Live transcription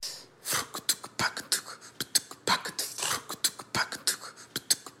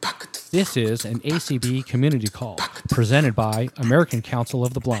This is an ACB community call presented by American Council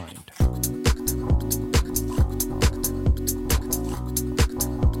of the Blind.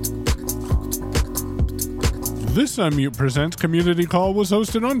 This Unmute Presents Community Call was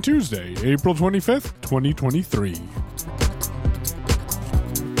hosted on Tuesday, April 25th, 2023.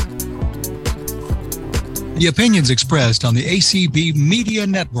 The opinions expressed on the ACB Media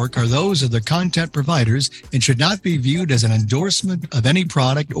Network are those of the content providers and should not be viewed as an endorsement of any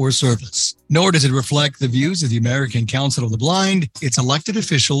product or service. Nor does it reflect the views of the American Council of the Blind, its elected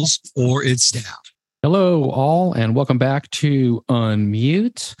officials, or its staff. Hello, all, and welcome back to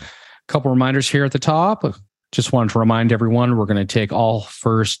Unmute. A couple reminders here at the top. Just wanted to remind everyone we're going to take all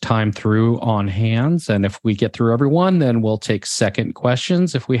first time through on hands. And if we get through everyone, then we'll take second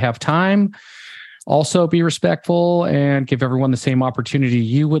questions if we have time. Also, be respectful and give everyone the same opportunity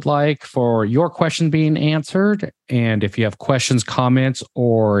you would like for your question being answered. And if you have questions, comments,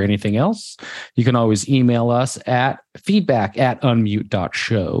 or anything else, you can always email us at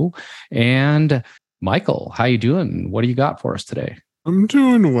feedback@unmute.show. And Michael, how you doing? What do you got for us today? I'm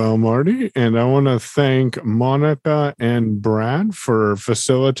doing well, Marty, and I want to thank Monica and Brad for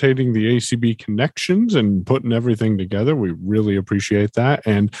facilitating the ACB connections and putting everything together. We really appreciate that.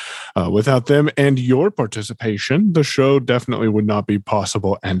 And without them and your participation, the show definitely would not be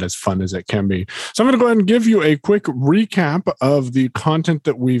possible and as fun as it can be. So I'm going to go ahead and give you a quick recap of the content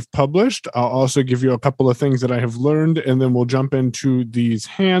that we've published. I'll also give you a couple of things that I have learned, and then we'll jump into these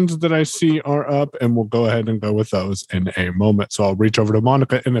hands that I see are up, and we'll go ahead and go with those in a moment. So I'll reach over to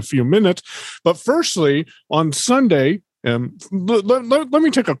Monica in a few minutes. But firstly, on Sunday, let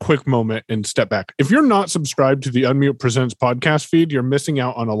me take a quick moment and step back. If you're not subscribed to the Unmute Presents podcast feed, you're missing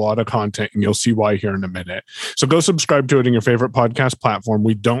out on a lot of content, and you'll see why here in a minute. So go subscribe to it in your favorite podcast platform.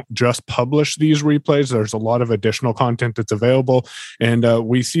 We don't just publish these replays. There's a lot of additional content that's available, and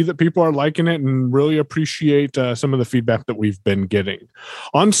we see that people are liking it and really appreciate some of the feedback that we've been getting.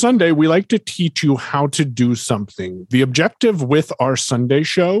 On Sunday, we like to teach you how to do something. The objective with our Sunday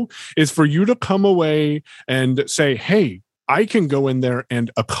show is for you to come away and say, hey, I can go in there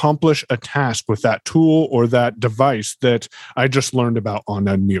and accomplish a task with that tool or that device that I just learned about on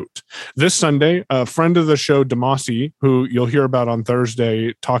Unmute. This Sunday, a friend of the show, Demasi, who you'll hear about on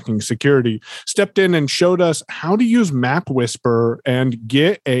Thursday talking security, stepped in and showed us how to use MacWhisper and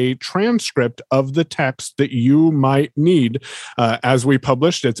get a transcript of the text that you might need. As we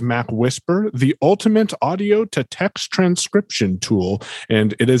published, it's MacWhisper, the ultimate audio to text transcription tool,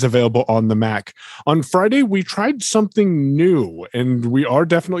 and it is available on the Mac. On Friday, we tried something new, and we are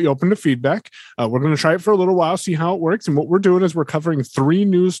definitely open to feedback. We're going to try it for a little while, see how it works. And what we're doing is we're covering 3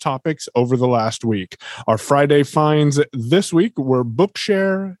 news topics over the last week. Our Friday finds this week were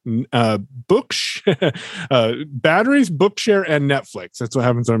Bookshare, batteries, Bookshare, and Netflix. That's what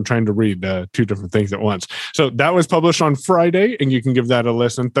happens when I'm trying to read 2 different things at once. So that was published on Friday, and you can give that a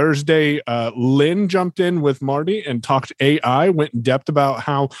listen. Thursday, Lynn jumped in with Marty and talked AI, went in depth about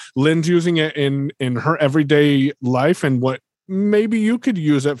how Lynn's using it in her everyday life and what maybe you could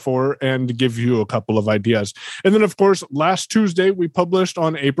use it for, and give you a couple of ideas. And then, of course, last Tuesday, we published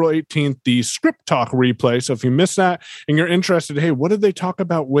on April 18th, the Script Talk replay. So if you missed that and you're interested, hey, what did they talk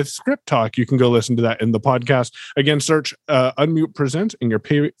about with Script Talk? You can go listen to that in the podcast. Again, search Unmute Presents in your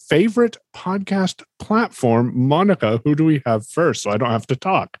favorite podcast platform. Monica, who do we have first so I don't have to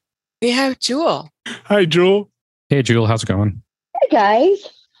talk? We have Jewel. Hi, Jewel. Hey, Jewel, how's it going? Hey, guys.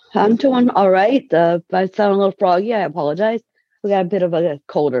 I'm doing all right. If I sound a little froggy, I apologize. We got a bit of a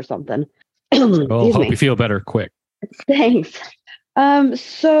cold or something. Well, hope you feel better quick. Thanks.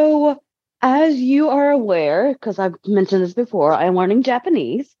 So as you are aware, because I've mentioned this before, I'm learning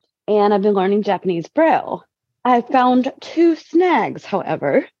Japanese, and I've been learning Japanese Braille. I found 2 snags,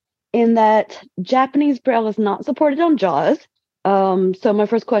 however, in that Japanese Braille is not supported on JAWS. So my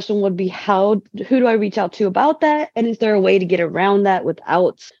first question would be, who do I reach out to about that? And is there a way to get around that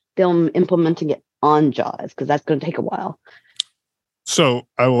without them implementing it on JAWS? Because that's going to take a while. So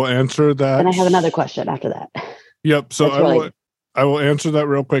I will answer that. And I have another question after that. Yep. So I will answer that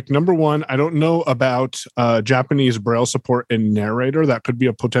real quick. Number one, I don't know about Japanese Braille support in Narrator. That could be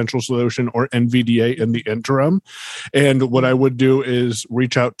a potential solution, or NVDA in the interim. And what I would do is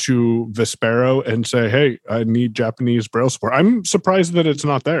reach out to Vispero and say, hey, I need Japanese Braille support. I'm surprised that it's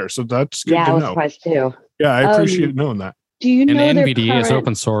not there. So that's good to know. Yeah, I was surprised too. Yeah, I appreciate knowing that. Do you know and NVDA is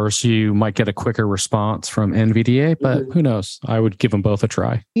open source. You might get a quicker response from NVDA, but who knows? I would give them both a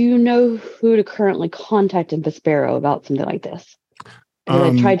try. Do you know who to currently contact in Vispero about something like this?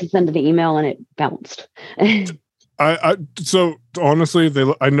 I tried to send an email and it bounced. So honestly,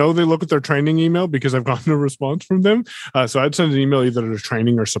 I know they look at their training email because I've gotten a response from them. So I'd send an email either to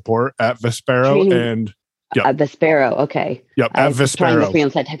training or support at Vespero and Vespero. Okay. Yep. At Vespero. Trying with Freedom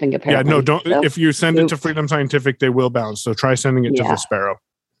Scientific apparently. Yeah. No, don't. So, if you send it to Freedom Scientific, they will bounce. So try sending it to Vespero.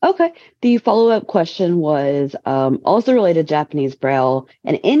 Okay. The follow-up question was also related to Japanese Braille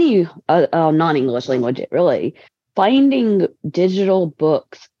and any non-English language, really. Finding digital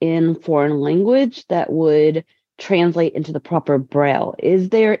books in foreign language that would translate into the proper Braille. Is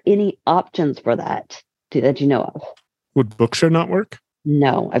there any options for that that you know of? Would Bookshare not work?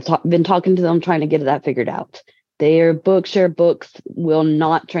 No. I've been talking to them, trying to get that figured out. Their Bookshare books will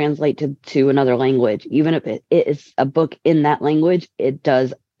not translate to another language. Even if it is a book in that language, it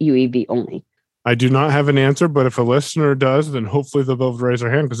does UEB only. I do not have an answer, but if a listener does, then hopefully they'll be able to raise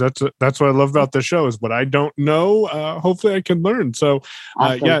their hand, because that's what I love about this show is what I don't know. Hopefully I can learn. So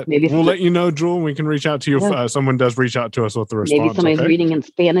awesome. We'll let you know, Jewel, and we can reach out to you if someone does reach out to us with the response. Maybe somebody's reading in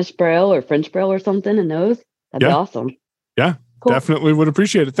Spanish Braille or French Braille or something and knows. That'd be awesome. Yeah, cool. Definitely would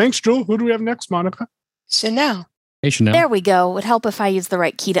appreciate it. Thanks, Jewel. Who do we have next, Monica? Chanel. Hey, Chanel. There we go. It would help if I use the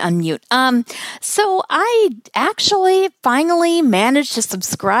right key to unmute. So I actually finally managed to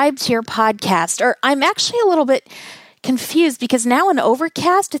subscribe to your podcast, or I'm actually a little bit confused because now in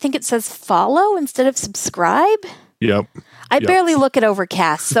Overcast, I think it says follow instead of subscribe. Yep. I barely look at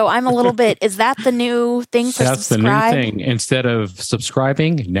Overcast, so I'm a little bit, is that the new thing for That's subscribe? the new thing. Instead of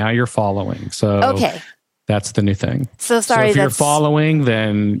subscribing, now you're following. So okay. That's the new thing. So sorry. So if you're following,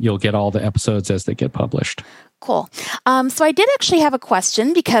 then you'll get all the episodes as they get published. Cool. So I did actually have a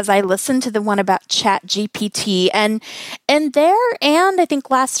question because I listened to the one about ChatGPT and I think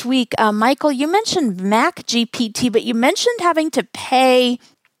last week, Michael, you mentioned Mac GPT, but you mentioned having to pay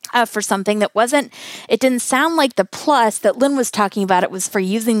for something that it didn't sound like the plus that Lynn was talking about. It was for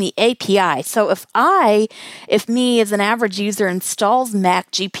using the API. So if me as an average user installs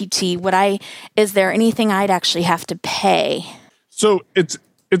Mac GPT, is there anything I'd actually have to pay? So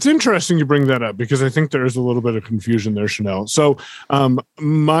it's interesting you bring that up because I think there is a little bit of confusion there, Chanel. So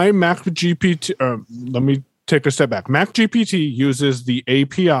my Mac GPT, let me take a step back. Mac GPT uses the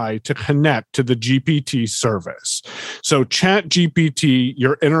API to connect to the GPT service. So Chat GPT,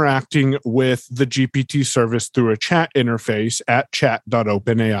 you're interacting with the GPT service through a chat interface at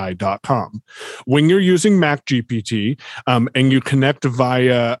chat.openai.com. When you're using Mac GPT and you connect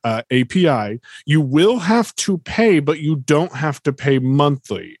via API, you will have to pay, but you don't have to pay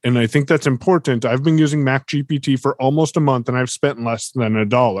monthly. And I think that's important. I've been using Mac GPT for almost a month and I've spent less than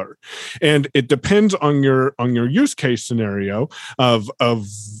 $1. And it depends on your use case scenario of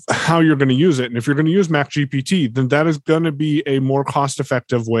how you're going to use it. And if you're going to use Mac GPT, then that is going to be a more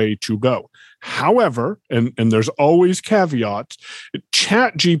cost-effective way to go. However, and there's always caveats,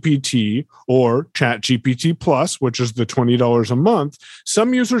 Chat GPT or Chat GPT Plus, which is the $20 a month,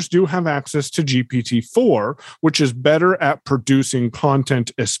 some users do have access to GPT-4, which is better at producing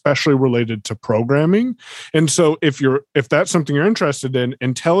content, especially related to programming. And so if that's something you're interested in,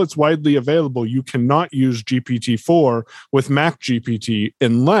 until it's widely available, you cannot use GPT-4 with Mac GPT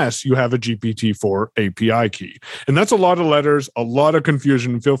unless you have a GPT-4 API key. And that's a lot of letters, a lot of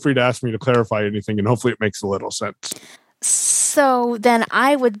confusion. Feel free to ask me to clarify anything, and hopefully it makes a little sense. So then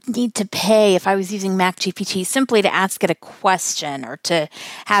I would need to pay if I was using Mac GPT simply to ask it a question or to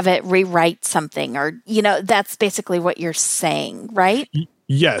have it rewrite something, or, that's basically what you're saying, right?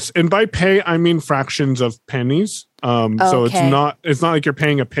 Yes. And by pay, I mean fractions of pennies. So it's not like you're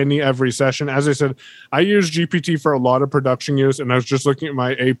paying a penny every session. As I said, I use GPT for a lot of production use, and I was just looking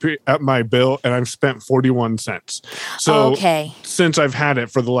at my bill, and I've spent 41 cents. So since I've had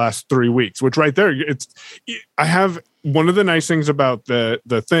it for the last 3 weeks, which right there, I have one of the nice things about the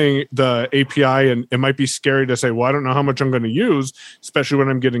API, and it might be scary to say, well, I don't know how much I'm going to use, especially when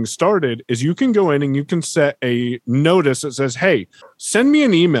I'm getting started, is you can go in and you can set a notice that says, hey, send me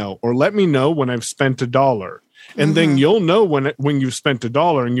an email or let me know when I've spent $1. And then you'll know when you've spent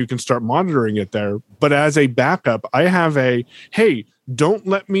 $1 and you can start monitoring it there. But as a backup, I have hey, don't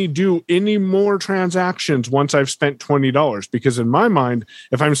let me do any more transactions once I've spent $20. Because in my mind,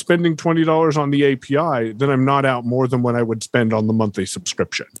 if I'm spending $20 on the API, then I'm not out more than what I would spend on the monthly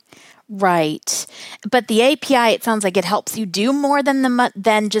subscription. Right. But the API, it sounds like it helps you do more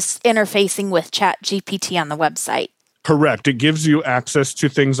than just interfacing with ChatGPT on the website. Correct. It gives you access to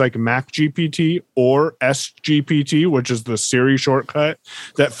things like Mac GPT or SGPT, which is the Siri shortcut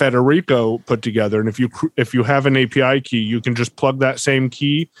that Federico put together. And if you have an API key, you can just plug that same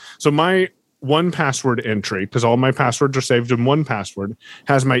key. So my one password entry, because all my passwords are saved in one password,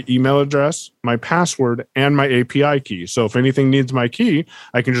 has my email address, my password, and my API key. So if anything needs my key,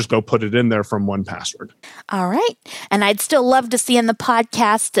 I can just go put it in there from one password. All right. And I'd still love to see in the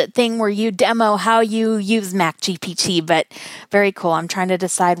podcast thing where you demo how you use Mac GPT, but very cool. I'm trying to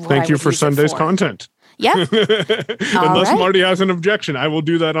decide what Thank you for Sunday's content. Yep. Unless Marty has an objection, I will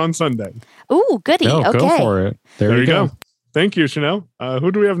do that on Sunday. Ooh, goody. No, okay. go for it. There you go. Thank you, Chanel.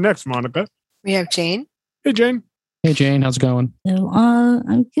 Who do we have next, Monica? We have Jane. Hey, Jane. Hey, Jane. How's it going?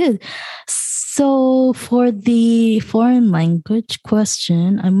 I'm good. So for the foreign language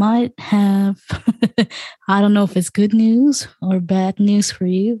question, I might have, I don't know if it's good news or bad news for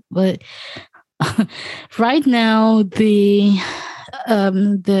you, but right now the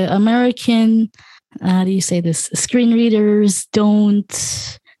American, how do you say this? Screen readers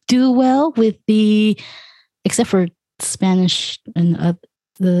don't do well with except for Spanish and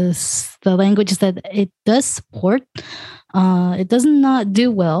the languages that it does support. It does not do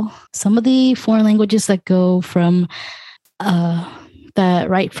well. Some of the foreign languages that go from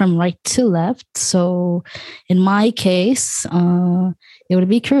from right to left. So in my case, it would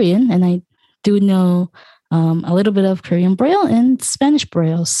be Korean, and I do know a little bit of Korean Braille and Spanish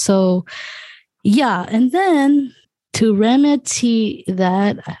Braille. So yeah, and then to remedy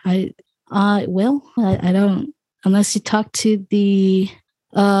that, I don't, unless you talk to the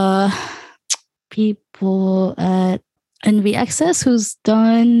people at NV Access who's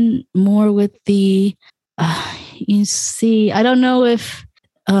done more with the you see, I don't know if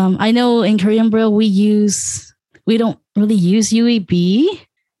I know in Korean Braille we don't really use UEB,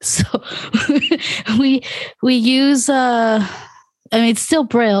 so we use I mean, it's still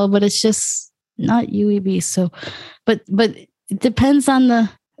Braille, but it's just not UEB. So but it depends on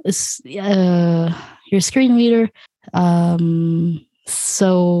your screen reader.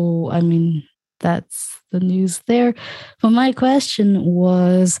 So, I mean, that's the news there. But my question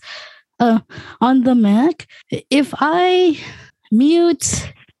was, on the Mac, if I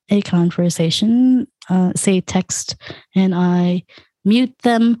mute a conversation, say text, and I mute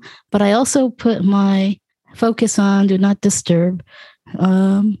them, but I also put my focus on Do Not Disturb,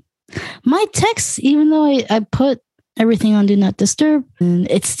 my text, even though I put everything on Do Not Disturb, and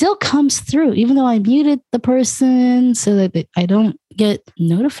it still comes through, even though I muted the person so that I don't get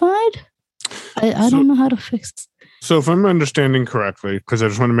notified. I don't know how to fix it. So if I'm understanding correctly, because I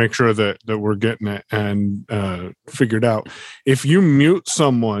just want to make sure that we're getting it and figured out, if you mute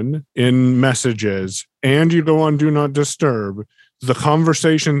someone in messages and you go on Do Not Disturb, the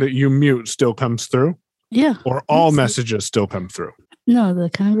conversation that you mute still comes through? Yeah. Or all messages still come through? No, the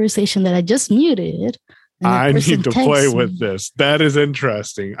conversation that I just muted. I need to play with this. That is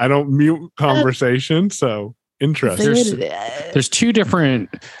interesting. I don't mute conversation, so interesting. There's two different,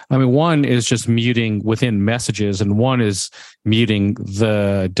 I mean, one is just muting within messages, and one is muting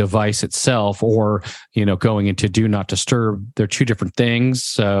the device itself, or, going into Do Not Disturb. They're two different things.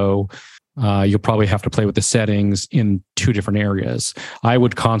 So you'll probably have to play with the settings in two different areas. I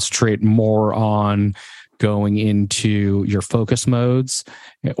would concentrate more on going into your focus modes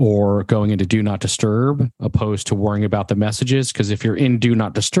or going into Do Not Disturb, opposed to worrying about the messages. Because if you're in Do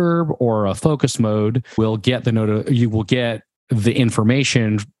Not Disturb or a focus mode, you will get the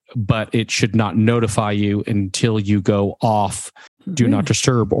information, but it should not notify you until you go off Do Not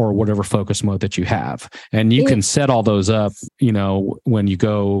Disturb or whatever focus mode that you have. And you can set all those up, when you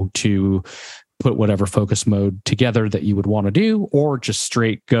go to put whatever focus mode together that you would want to do, or just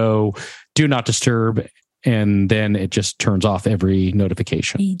straight go Do Not Disturb, and then it just turns off every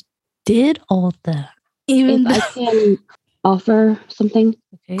notification. We did all that. Even if I can offer something.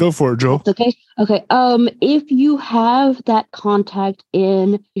 Okay. Go for it, Joel. Okay. Okay. If you have that contact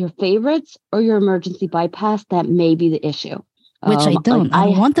in your favorites or your emergency bypass, that may be the issue. Which I don't. I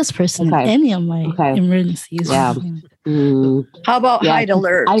want this person in any of my emergencies. Yeah. How about hide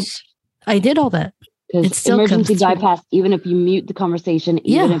alerts? I did all that. Because emergency bypass, even if you mute the conversation,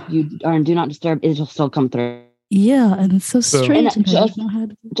 even if you are in Do Not Disturb, it'll still come through. Yeah, and it's so strange. And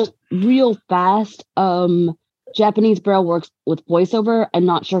just real fast, Japanese Braille works with VoiceOver. I'm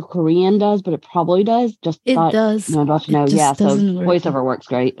not sure Korean does, but it probably does. It does. No, don't you know? Yeah, so VoiceOver works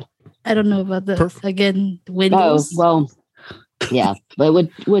great. I don't know about Windows. Oh, well, yeah. But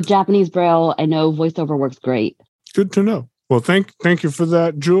with Japanese Braille, I know VoiceOver works great. Good to know. Well, thank you for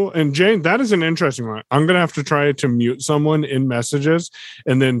that, Jewel. And Jane, that is an interesting one. I'm going to have to try to mute someone in messages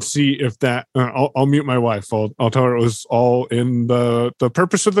and then see if that, I'll mute my wife. I'll tell her it was all in the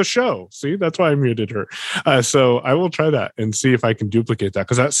purpose of the show. See, that's why I muted her. So I will try that and see if I can duplicate that,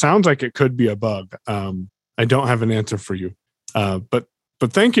 because that sounds like it could be a bug. I don't have an answer for you. But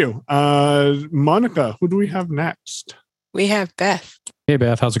But thank you. Monica, who do we have next? We have Beth. Hey,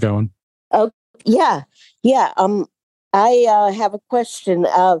 Beth, how's it going? Oh, yeah. I have a question.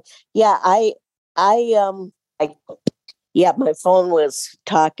 My phone was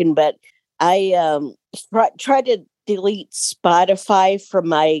talking, but I tried to delete Spotify from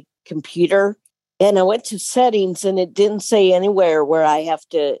my computer, and I went to settings, and it didn't say anywhere where I have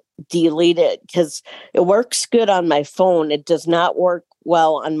to delete it because it works good on my phone. It does not work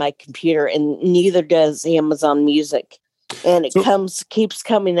well on my computer, and neither does Amazon Music. And it keeps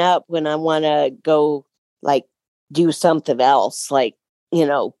coming up when I want to go do something else,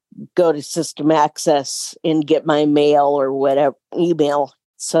 go to System Access and get my mail or whatever email.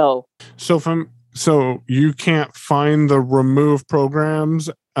 So you can't find the remove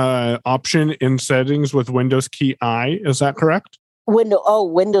programs option in settings with Windows key I. Is that correct?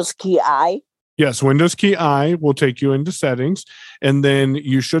 Windows key I. Yes, Windows key I will take you into settings, and then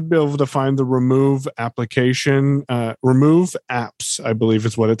you should be able to find the remove application, remove apps, I believe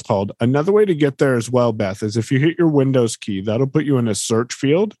is what it's called. Another way to get there as well, Beth, is if you hit your Windows key, that'll put you in a search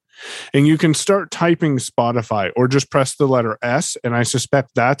field, and you can start typing Spotify or just press the letter S. And I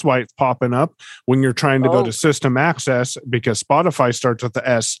suspect that's why it's popping up when you're trying to go to System Access, because Spotify starts with the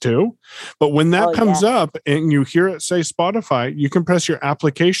S too. But when that comes up and you hear it say Spotify, you can press your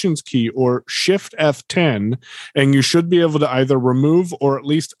applications key or Shift F10, and you should be able to either remove or at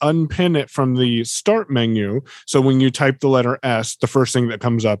least unpin it from the start menu. So when you type the letter S, the first thing that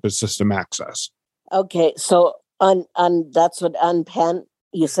comes up is System Access. Okay, so that's what unpin.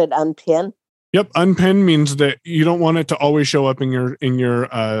 You said unpin? Yep, unpin means that you don't want it to always show up in your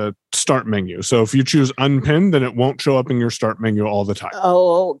start menu. So if you choose unpin, then it won't show up in your start menu all the time.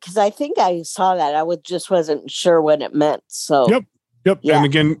 Oh, because I think I saw that. I wasn't sure what it meant. So Yep. Yeah. And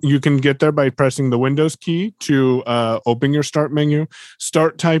again, you can get there by pressing the Windows key to open your start menu,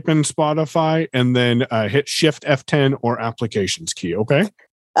 start typing Spotify, and then hit Shift F10 or applications key. Okay.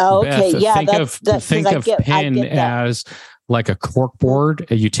 Oh, okay. Beth, think of pin as like a cork board.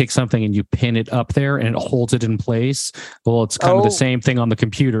 You take something and you pin it up there and it holds it in place. Well, it's kind of the same thing on the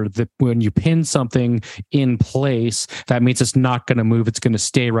computer. That when you pin something in place, that means it's not going to move. It's going to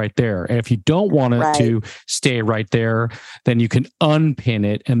stay right there. And if you don't want it to stay right there, then you can unpin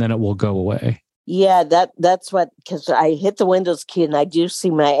it and then it will go away. Yeah, that's what, because I hit the Windows key and I do see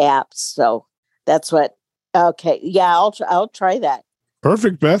my apps. So that's what, okay. Yeah, I'll try that.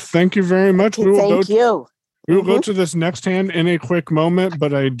 Perfect, Beth. Thank you very much. Thank you. We will go to this next hand in a quick moment,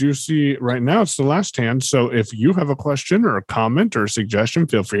 but I do see right now it's the last hand. So if you have a question or a comment or a suggestion,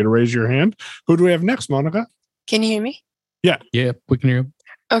 feel free to raise your hand. Who do we have next, Monica? Can you hear me? Yeah. Yeah, we can hear you.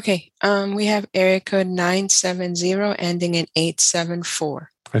 Okay. We have area code 970 ending in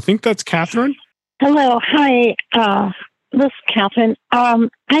 874. I think that's Catherine. Hello. Hi. This is Catherine. I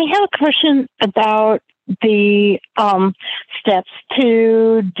have a question about the steps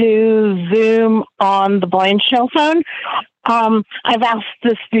to do Zoom on the Blind Shell phone. I've asked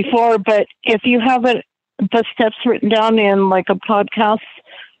this before, but if you have the steps written down in like a podcast,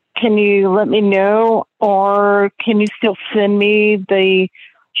 can you let me know, or can you still send me the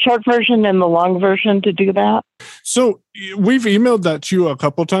short version and the long version to do that? So we've emailed that to you a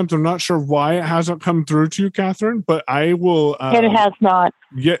couple times. I'm not sure why it hasn't come through to you, Catherine, but I will. It has not.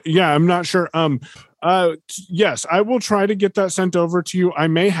 Yeah, I'm not sure. Yes, I will try to get that sent over to you. I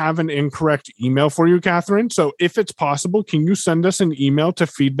may have an incorrect email for you, Catherine. So if it's possible, can you send us an email to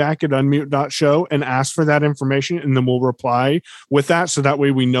feedback@unmute.show and ask for that information, and then we'll reply with that, so that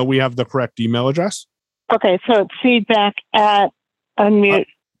way we know we have the correct email address? Okay, so it's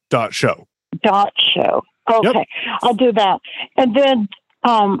feedback@unmute.show. Okay, yep. I'll do that. And then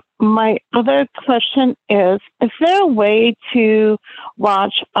my other question is there a way to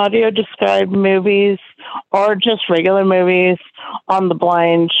watch audio described movies or just regular movies on the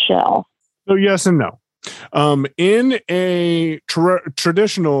Blind Shell? So yes and no. In a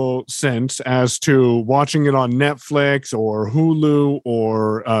traditional sense, as to watching it on Netflix or Hulu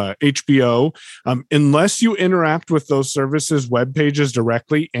or HBO, unless you interact with those services' web pages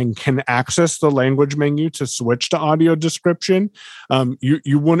directly and can access the language menu to switch to audio description,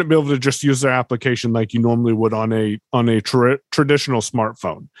 you wouldn't be able to just use their application like you normally would on a traditional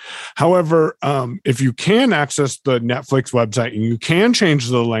smartphone. However, if you can access the Netflix website and you can change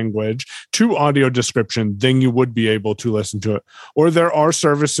the language to audio description, description, then you would be able to listen to it. Or there are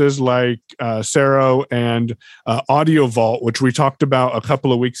services like Sero and Audio Vault, which we talked about a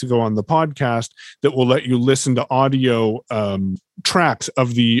couple of weeks ago on the podcast, that will let you listen to audio tracks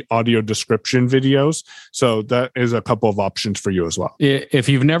of the audio description videos. So that is a couple of options for you as well. If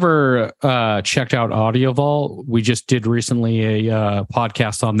you've never checked out Audio Vault, we just did recently a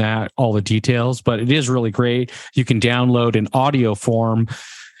podcast on that, all the details, but it is really great. You can download an audio form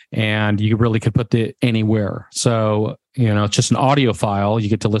and you really could put it anywhere. So, it's just an audio file. You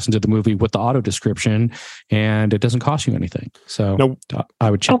get to listen to the movie with the auto description and it doesn't cost you anything. So I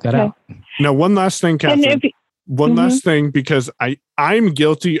would check that out. Now, one last thing, Catherine. One last thing, because I'm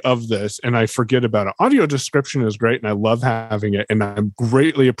guilty of this and I forget about it. Audio description is great and I love having it and I'm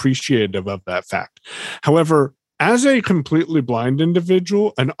greatly appreciative of that fact. However, as a completely blind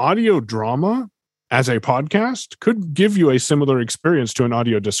individual, an audio drama as a podcast could give you a similar experience to an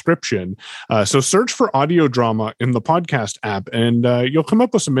audio description. So search for audio drama in the podcast app and you'll come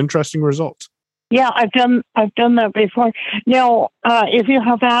up with some interesting results. Yeah, I've done that before. Now, if you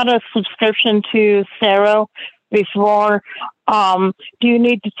have had a subscription to Sero before, do you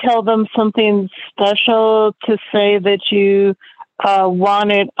need to tell them something special to say that you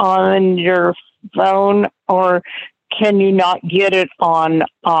want it on your phone, or can you not get it on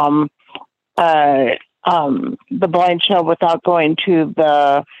the Blind Shell without going to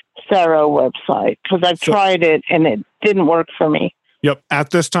the Sero website? Because I've tried it and it didn't work for me. Yep. At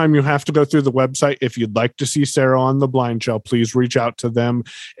this time, you have to go through the website. If you'd like to see Sero on the Blind Shell, please reach out to them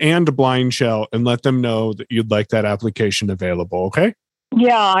and Blind Shell and let them know that you'd like that application available. Okay?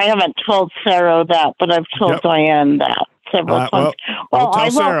 Yeah, I haven't told Sero that, but I've told Diane that several times. Well,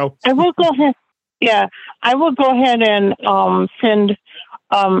 I will go ahead. Yeah, I will go ahead and send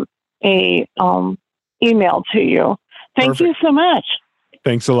a email to you. Thank you so much.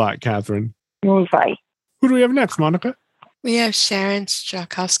 Thanks a lot, Catherine. Bye. Who do we have next, Monica? We have Sharon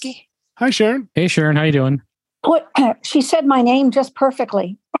Strakowski. Hi, Sharon. Hey, Sharon. How you doing? She said my name just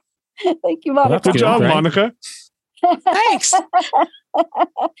perfectly. Thank you, Monica. Good job, Monica. Thanks.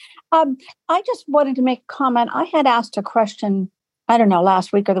 I just wanted to make a comment. I had asked a question, I don't know,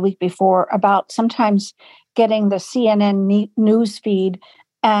 last week or the week before, about sometimes getting the CNN news feed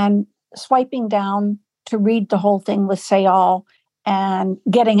and swiping down to read the whole thing with Say All and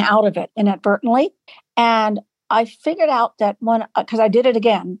getting out of it inadvertently. And I figured out that because I did it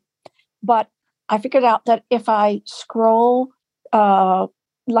again, but I figured out that if I scroll,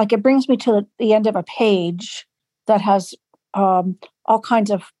 it brings me to the end of a page that has all kinds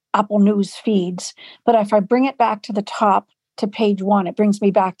of Apple News feeds. But if I bring it back to the top to page 1, it brings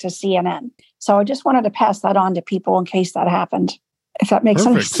me back to CNN. So I just wanted to pass that on to people in case that happened. If that makes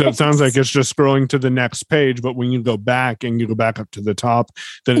sense. So it sounds like it's just scrolling to the next page, but when you go back and you go back up to the top,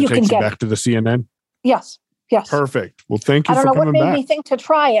 then it takes you back to the CNN. Yes. Perfect. Well, thank you for coming back. I don't know what made me think to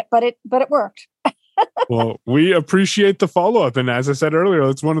try it, but it worked. Well, we appreciate the follow-up. And as I said earlier,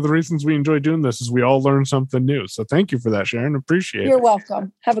 it's one of the reasons we enjoy doing this is we all learn something new. So thank you for that, Sharon. Appreciate it. You're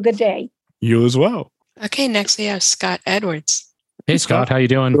welcome. Have a good day. You as well. Okay, next we have Scott Edwards. Hey, Scott. How you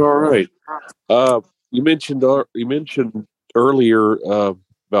doing? All right. You mentioned earlier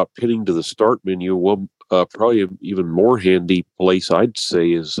about pinning to the start menu. Well, probably an even more handy place I'd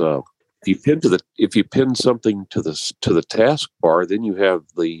say is if you pin something to the taskbar, then you have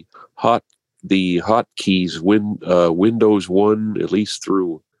the hotkeys Windows 1 at least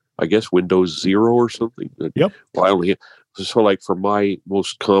through I guess Windows 0 or something. Yep. So like for my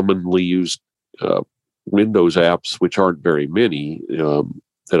most commonly used Windows apps, which aren't very many,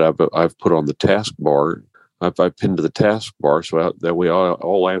 that I've put on the taskbar. I've pinned to the taskbar, so that way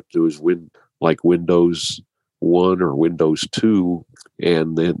all I have to do is Windows 1 or Windows 2,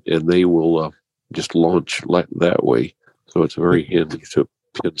 and they will just launch that way. So it's very handy to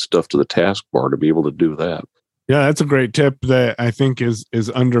pin stuff to the taskbar to be able to do that. Yeah, that's a great tip that I think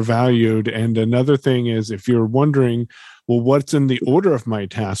is undervalued. And another thing is, if you're wondering, well, what's in the order of my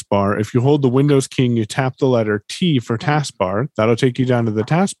taskbar? If you hold the Windows key and you tap the letter T for taskbar, that'll take you down to the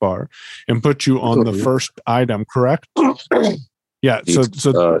taskbar and put you on the first item, correct? Yeah. So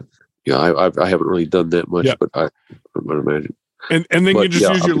I haven't really done that much, but I would imagine. And then you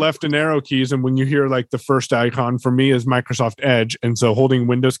just use your left and arrow keys. And when you hear the first icon for me is Microsoft Edge. And so holding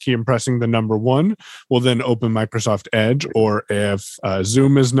Windows key and pressing the number 1 will then open Microsoft Edge. Or if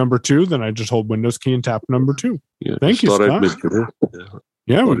Zoom is number 2, then I just hold Windows key and tap number 2. Yeah, Thank you, Scott.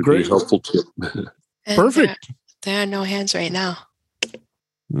 Yeah, great. Helpful tip. Perfect. There are no hands right now.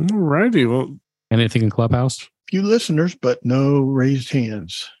 All righty. Well, anything in Clubhouse? Few listeners, but no raised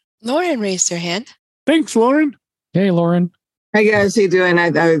hands. Lauren raised her hand. Thanks, Lauren. Hey, Lauren. Hi guys, how you doing?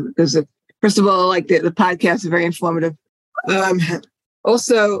 I was First of all, like the podcast is very informative.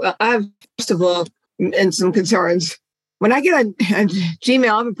 Also, I have, first of all, and some concerns. When I get on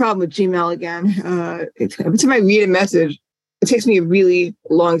Gmail, I have a problem with Gmail again. Every time I read a message, it takes me a really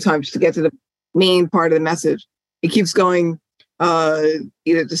long time just to get to the main part of the message. It keeps going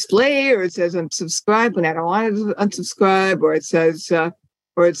either display or it says unsubscribe when I don't want to unsubscribe, or it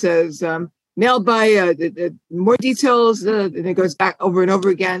says mailed by more details, and it goes back over and over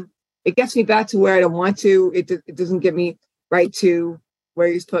again. It gets me back to where I don't want to. It doesn't get me right to where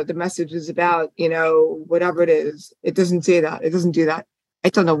you're supposed the message is about, whatever it is. It doesn't say that. It doesn't do that. I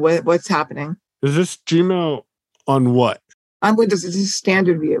don't know what's happening. Is this Gmail on what? On Windows, it's a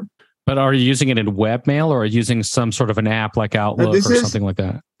standard view. But are you using it in webmail or are you using some sort of an app like Outlook or something like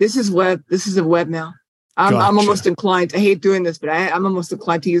that? This is web. This is a webmail. I'm almost inclined. I hate doing this, but I'm almost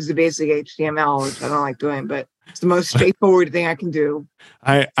inclined to use the basic HTML, which I don't like doing. But it's the most straightforward thing I can do.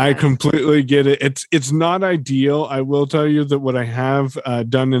 I completely get it. It's not ideal. I will tell you that what I have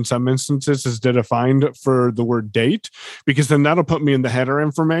done in some instances is did a find for the word date, because then that'll put me in the header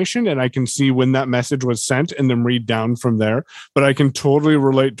information and I can see when that message was sent and then read down from there. But I can totally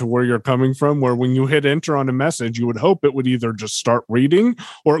relate to where you're coming from, where when you hit enter on a message, you would hope it would either just start reading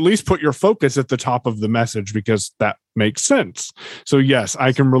or at least put your focus at the top of the message, because that makes sense. So yes,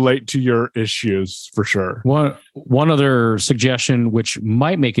 I can relate to your issues for sure. One other suggestion, which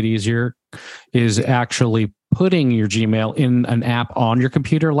might make it easier, is actually putting your Gmail in an app on your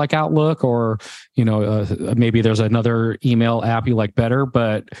computer like Outlook, or maybe there's another email app you like better,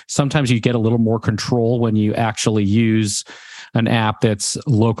 but sometimes you get a little more control when you actually use an app that's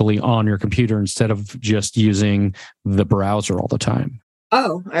locally on your computer instead of just using the browser all the time.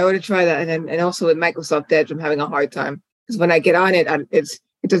 Oh, I ought to try that. And also with Microsoft Edge, I'm having a hard time because when I get on it, it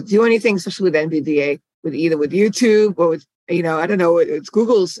doesn't do anything, especially with NVDA, with YouTube or with, I don't know, it's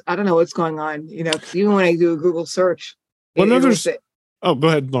Google's, I don't know what's going on, because even when I do a Google search. Go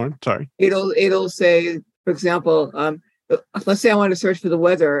ahead, Lauren. Sorry. It'll say, for example, let's say I want to search for the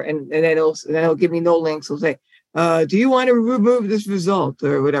weather and then it'll give me no links. It'll say, do you want to remove this result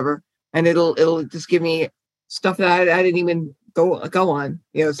or whatever? And it'll just give me stuff that I didn't even go on,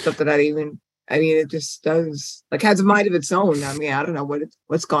 stuff that it just does, has a mind of its own. I don't know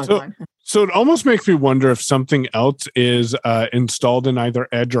what's going on. So it almost makes me wonder if something else is installed in either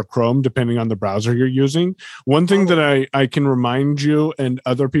Edge or Chrome, depending on the browser you're using. One thing that I can remind you and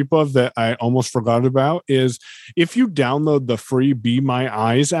other people of that I almost forgot about is if you download the free Be My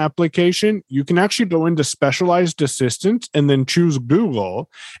Eyes application, you can actually go into specialized assistance and then choose Google,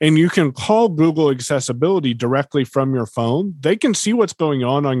 and you can call Google Accessibility directly from your phone. They can see what's going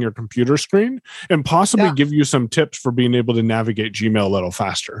on your computer screen and possibly give you some tips for being able to navigate Gmail a little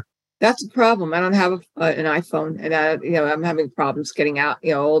faster. That's a problem. I don't have an iPhone, and I'm having problems getting out,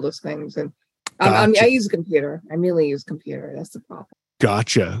 all those things. And I use a computer. I mainly use a computer. That's the problem.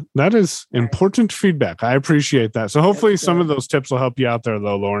 Gotcha. That is important feedback. I appreciate that. So hopefully some of those tips will help you out there,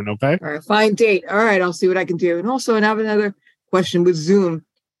 though, Lauren. Okay. All right. Find date. All right. I'll see what I can do. And also, I have another question with Zoom.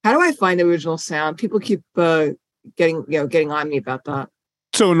 How do I find the original sound? People keep getting on me about that.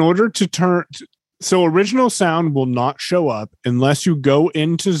 So in order to So original sound will not show up unless you go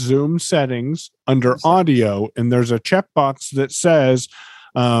into Zoom settings under audio, and there's a checkbox that says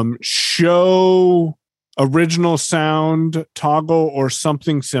show original sound toggle or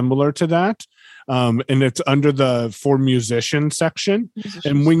something similar to that. And it's under the for musicians section.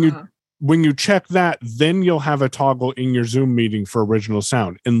 And when you check that, then you'll have a toggle in your Zoom meeting for original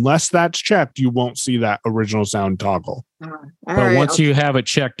sound. Unless that's checked, you won't see that original sound toggle. But once you have it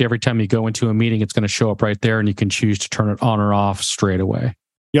checked, every time you go into a meeting, it's going to show up right there, and you can choose to turn it on or off straight away.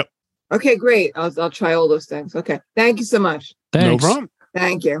 Yep. Okay, great. I'll try all those things. Okay. Thank you so much. Thanks. No problem.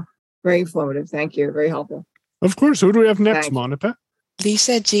 Thank you. Very informative. Thank you. Very helpful. Of course. Who do we have next, Monica?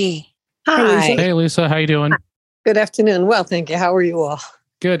 Lisa G. Hi. Hey, Lisa. How you doing? Good afternoon. Well, thank you. How are you all?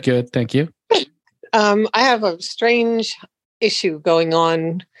 Good. Thank you. I have a strange issue going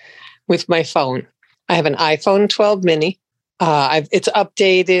on with my phone. I have an iPhone 12 mini. It's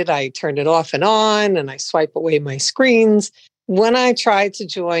updated. I turned it off and on, and I swipe away my screens. When I try to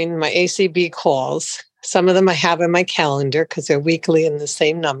join my ACB calls, some of them I have in my calendar because they're weekly in the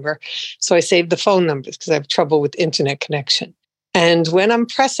same number. So I save the phone numbers because I have trouble with internet connection. And when I'm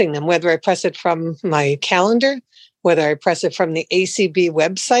pressing them, whether I press it from my calendar, whether I press it from the ACB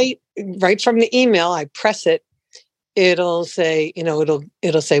website, right from the email, I press it, it'll say,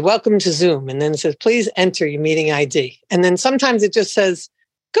 it'll say, welcome to Zoom. And then it says, please enter your meeting ID. And then sometimes it just says,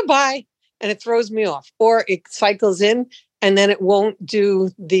 goodbye, and it throws me off. Or it cycles in, and then it won't do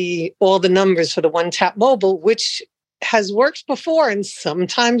all the numbers for the One Tap Mobile, which has worked before, and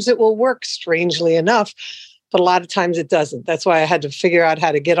sometimes it will work, strangely enough, but a lot of times it doesn't. That's why I had to figure out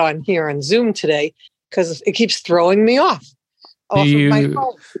how to get on here on Zoom today, because it keeps throwing me off of my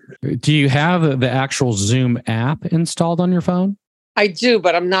phone. Do you have the actual Zoom app installed on your phone? I do,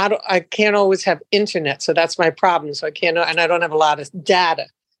 but I can't always have internet. So that's my problem. So I can't, and I don't have a lot of data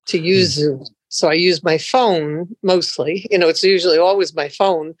to use Zoom. So I use my phone mostly. It's usually always my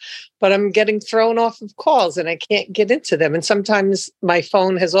phone, but I'm getting thrown off of calls and I can't get into them. And sometimes my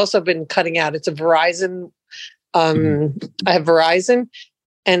phone has also been cutting out. It's a Verizon. I have Verizon.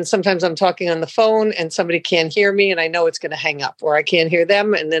 And sometimes I'm talking on the phone and somebody can't hear me and I know it's going to hang up, or I can't hear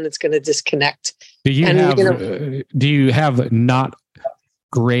them and then it's going to disconnect. Do you have not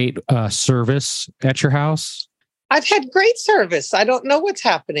great service at your house? I've had great service. I don't know what's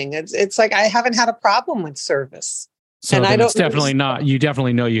happening. It's like I haven't had a problem with service. So and it's definitely not. You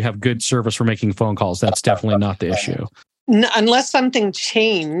definitely know you have good service for making phone calls. That's definitely not the issue. Unless something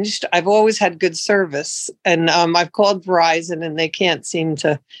changed, I've always had good service. And I've called Verizon and they can't seem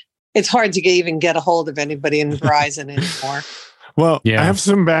to. It's hard to even get a hold of anybody in Verizon anymore. Well, I have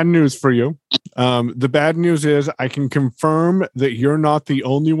some bad news for you. The bad news is I can confirm that you're not the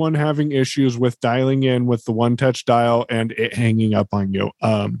only one having issues with dialing in with the One Touch dial and it hanging up on you.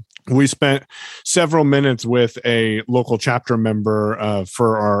 We spent several minutes with a local chapter member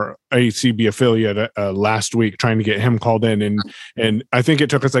for our ACB affiliate last week trying to get him called in. And I think it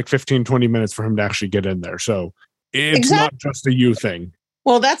took us like 15, 20 minutes for him to actually get in there. So it's not just a you thing.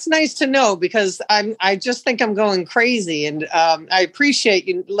 Well, that's nice to know, because I just think I'm going crazy. And I appreciate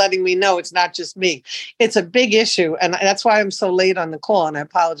you letting me know it's not just me. It's a big issue. And that's why I'm so late on the call. And I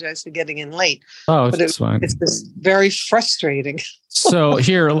apologize for getting in late. Oh, it's fine. It's just very frustrating. So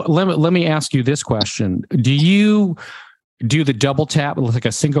here, let me ask you this question. Do you do the double tap, like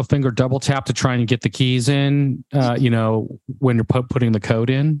a single finger double tap to try and get the keys in, when you're putting the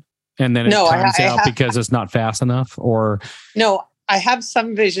code in? And then it times out because it's not fast enough? Or no, I have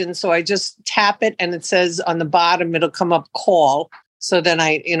some vision, so I just tap it and it says on the bottom, it'll come up call. So then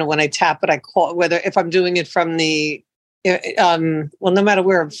when I tap it, I call, if I'm doing it from the, no matter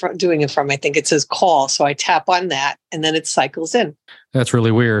where I'm doing it from, I think it says call. So I tap on that and then it cycles in. That's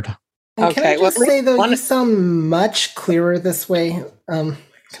really weird. And can I just say though, you sound much clearer this way.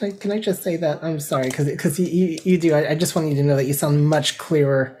 Can I just say that? I'm sorry, because you do. I just want you to know that you sound much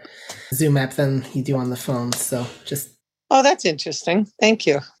clearer Zoom app than you do on the phone. So just. Oh, that's interesting. Thank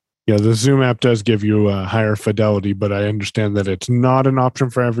you. Yeah, the Zoom app does give you a higher fidelity, but I understand that it's not an option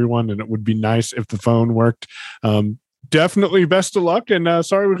for everyone, and it would be nice if the phone worked. Definitely best of luck, and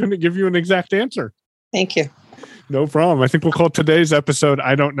sorry we couldn't give you an exact answer. Thank you. No problem. I think we'll call today's episode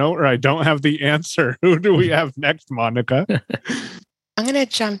I Don't Know, or I Don't Have the Answer. Who do we have next, Monica? I'm going to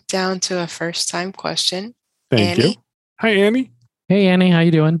jump down to a first-time question. Thank you. Hi, Annie. Hey, Annie. How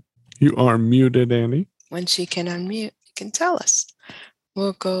you doing? You are muted, Annie. When she can unmute, you can tell us.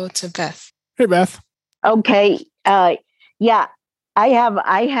 We'll go to Beth. Hey, Beth. Okay. Yeah, I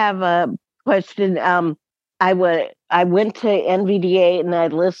have a question. I went to NVDA and I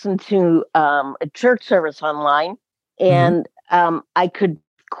listened to a church service online, and I could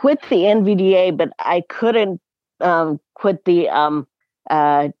quit the NVDA, but I couldn't quit the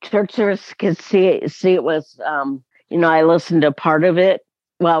church service because see it was I listened to part of it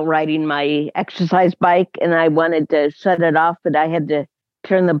while riding my exercise bike, and I wanted to shut it off, but I had to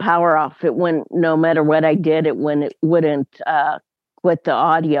turn the power off. It wouldn't, no matter what I did, it wouldn't quit the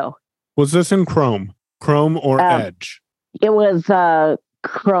audio. Was this in Chrome or Edge? It was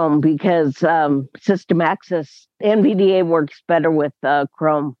Chrome, because System Access NVDA works better with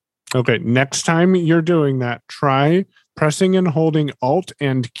Chrome. Okay, next time you're doing that, try pressing and holding Alt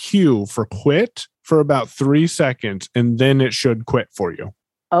and Q for quit for about 3 seconds, and then it should quit for you.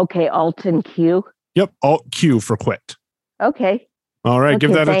 Okay, Alt and Q? Yep, Alt Q for quit. Okay. All right,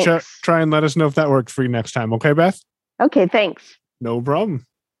 give that a try and let us know if that worked for you next time. Okay, Beth? Okay, thanks. No problem.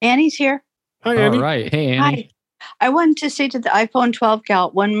 Annie's here. Hi, Annie. All right. Hey, Annie. Hi. I wanted to say to the iPhone 12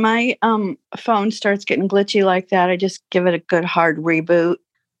 gal, when my phone starts getting glitchy like that, I just give it a good hard reboot.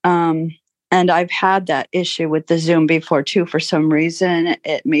 And I've had that issue with the Zoom before too. For some reason,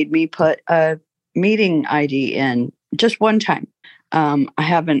 it made me put a meeting ID in just one time. I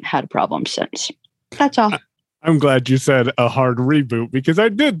haven't had a problem since. That's all. I'm glad you said a hard reboot, because I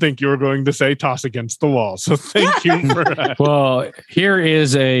did think you were going to say toss against the wall. So thank you for that. Well, here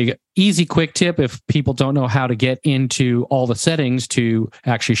is a easy, quick tip. If people don't know how to get into all the settings to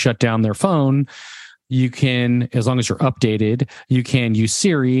actually shut down their phone, you can, as long as you're updated, you can use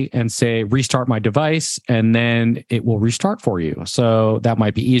Siri and say, restart my device, and then it will restart for you. So that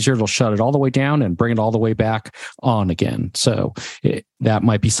might be easier. It'll shut it all the way down and bring it all the way back on again. So that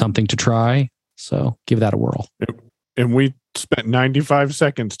might be something to try. So give that a whirl. And we spent 95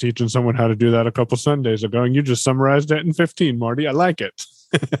 seconds teaching someone how to do that a couple Sundays ago, and you just summarized it in 15, Marty. I like it.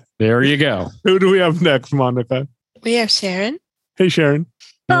 There you go. Who do we have next, Monica? We have Sharon. Hey, Sharon.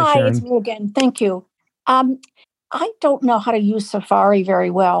 Hi, Sharon. it's me again. Thank you. I don't know how to use Safari very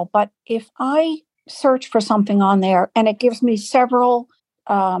well, but if I search for something on there and it gives me several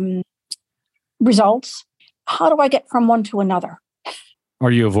results, how do I get from one to another?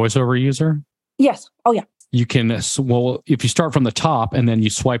 Are you a VoiceOver user? Yes. Oh, yeah. You can, well, if you start from the top and then you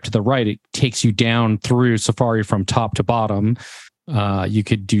swipe to the right, it takes you down through Safari from top to bottom. You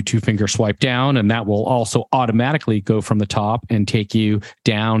could do 2-finger swipe down, and that will also automatically go from the top and take you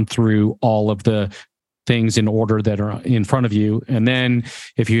down through all of the things in order that are in front of you. And then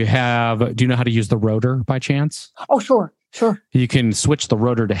if you have, do you know how to use the rotor by chance? Oh, sure. Sure. You can switch the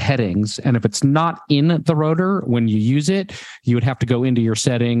rotor to headings. And if it's not in the rotor when you use it, you would have to go into your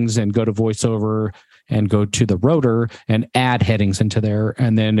settings and go to VoiceOver and go to the rotor and add headings into there.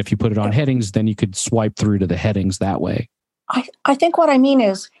 And then if you put it on headings, then you could swipe through to the headings that way. I think what I mean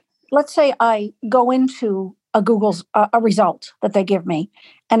is, let's say I go into a Google's a result that they give me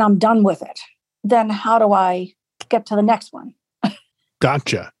and I'm done with it. Then how do I get to the next one?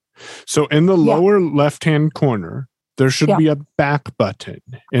 Gotcha. So in the lower left-hand corner, there should be a back button.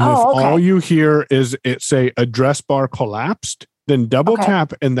 And if all you hear is it say address bar collapsed, then double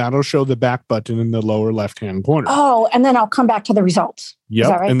tap and that'll show the back button in the lower left-hand corner. Oh, and then I'll come back to the results. Yep. Is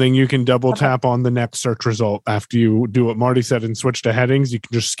that right? And then you can double tap on the next search result after you do what Marty said and switch to headings. You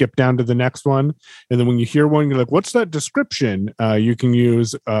can just skip down to the next one. And then when you hear one, you're like, what's that description? You can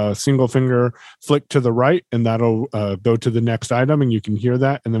use a single finger flick to the right and that'll go to the next item and you can hear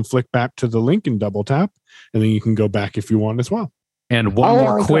that and then flick back to the link and double tap. And then you can go back if you want as well. And one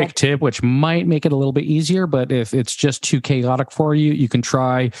more quick tip, which might make it a little bit easier, but if it's just too chaotic for you, you can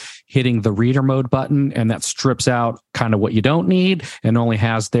try hitting the reader mode button, and that strips out kind of what you don't need and only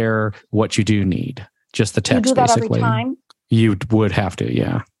has there what you do need. Just the text, you do that basically. Every time? You would have to,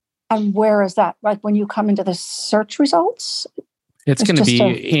 yeah. And where is that? Like when you come into the search results? It's going to be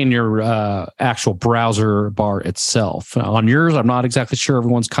in your actual browser bar itself. On yours, I'm not exactly sure.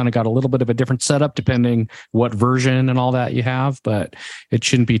 Everyone's kind of got a little bit of a different setup depending what version and all that you have, but it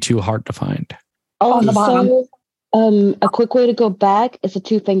shouldn't be too hard to find. On the bottom. A quick way to go back is a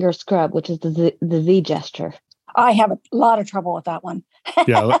 2-finger scrub, which is the Z gesture. I have a lot of trouble with that one.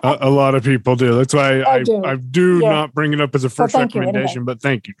 Yeah, a lot of people do. That's why I do not bring it up as a first recommendation, but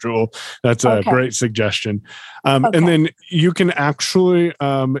thank you, Joel. That's a great suggestion. And then you can actually,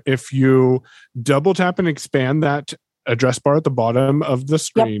 if you double tap and expand that address bar at the bottom of the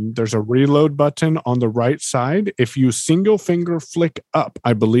screen, there's a reload button on the right side. If you single finger flick up,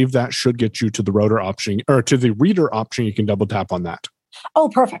 I believe that should get you to the rotor option or to the reader option. You can double tap on that. Oh,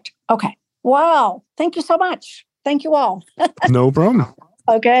 perfect. Okay. Wow. Thank you so much. Thank you all. No problem.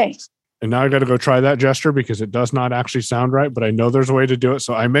 Okay. And now I got to go try that gesture because it does not actually sound right, but I know there's a way to do it.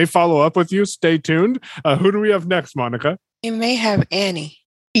 So I may follow up with you. Stay tuned. Who do we have next, Monica? You may have Annie.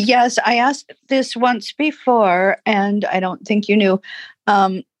 Yes, I asked this once before, and I don't think you knew.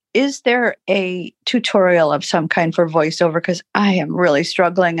 Is there a tutorial of some kind for VoiceOver? Because I am really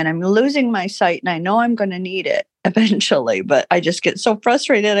struggling and I'm losing my sight, and I know I'm going to need it eventually, but I just get so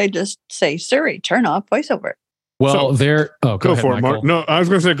frustrated. I just say, Siri, turn off VoiceOver. Well, go for it, Marty. No, I was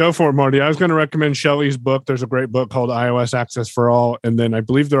going to say, go for it, Marty. I was going to recommend Shelley's book. There's a great book called iOS Access for All. And then I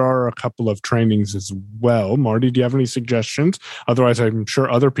believe there are a couple of trainings as well. Marty, do you have any suggestions? Otherwise, I'm sure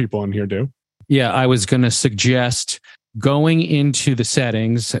other people in here do. Yeah, I was going to suggest going into the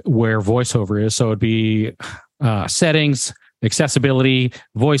settings where VoiceOver is. So it'd be settings, accessibility,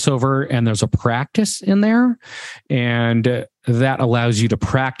 VoiceOver, and there's a practice in there. And that allows you to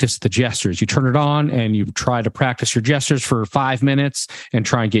practice the gestures. You turn it on and you try to practice your gestures for 5 minutes and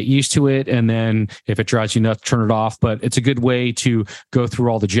try and get used to it. And then if it drives you nuts, turn it off. But it's a good way to go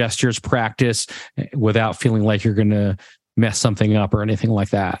through all the gestures, practice without feeling like you're going to mess something up or anything like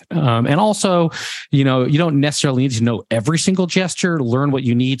that. And also, you don't necessarily need to know every single gesture. Learn what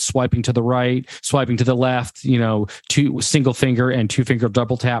you need, swiping to the right, swiping to the left, single finger and 2-finger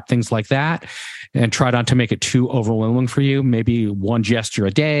double tap, things like that. And try not to make it too overwhelming for you. Maybe one gesture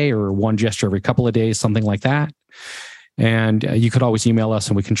a day or one gesture every couple of days, something like that. And you could always email us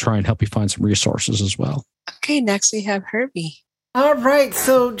and we can try and help you find some resources as well. Okay, next we have Herbie. All right,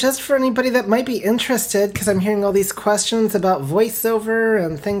 so just for anybody that might be interested, because I'm hearing all these questions about voiceover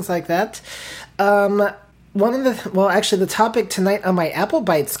and things like that, the topic tonight on my Apple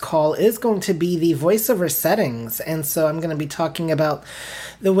Bytes call is going to be the voiceover settings, and so I'm going to be talking about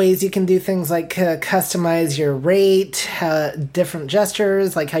the ways you can do things like customize your rate, different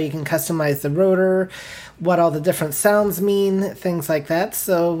gestures, like how you can customize the rotor, what all the different sounds mean, things like that.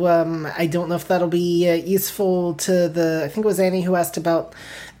 So I don't know if that'll be useful to I think it was Annie who asked about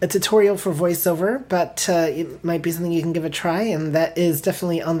a tutorial for voiceover, but it might be something you can give a try, and that is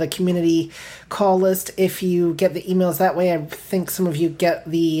definitely on the community call list. If you get the emails that way, I think some of you get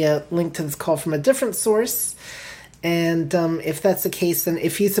the link to this call from a different source. And if that's the case, then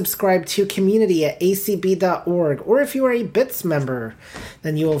if you subscribe to community at acb.org, or if you are a BITS member,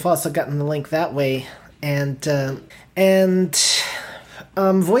 then you will have also gotten the link that way. And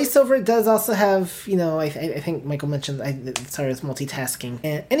voiceover does also have, I think Michael mentioned, I was multitasking.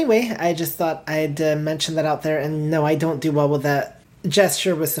 And anyway, I just thought I'd mention that out there. And no, I don't do well with that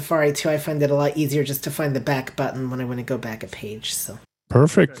gesture with Safari 2. I find it a lot easier just to find the back button when I want to go back a page. So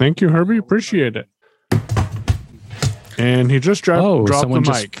perfect. Thank you, Herbie. Appreciate it. And he just dropped the mic.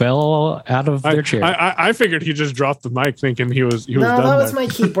 Just fell out of their chair. I figured he just dropped the mic, thinking he was done. No, that was my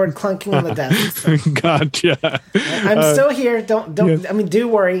keyboard clunking on the desk. So. Gotcha. I'm still here. Don't. Yes. I mean, do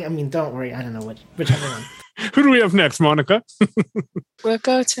worry. I mean, don't worry. I don't know whichever one. Who do we have next, Monica? We'll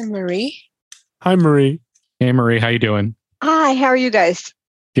go to Marie. Hi, Marie. Hey, Marie. How you doing? Hi. How are you guys?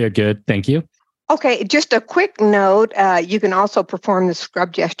 Good. Thank you. Okay. Just a quick note. You can also perform the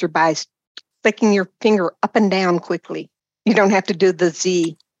scrub gesture by flicking your finger up and down quickly. You don't have to do the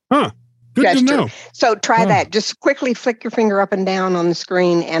Z Good to know. So try that. Just quickly flick your finger up and down on the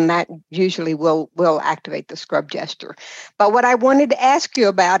screen, and that usually will activate the scrub gesture. But what I wanted to ask you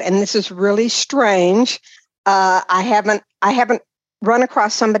about, and this is really strange, I haven't run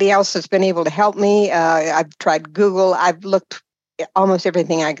across somebody else that's been able to help me. I've tried Google. I've looked at almost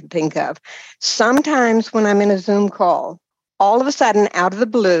everything I can think of. Sometimes when I'm in a Zoom call, all of a sudden, out of the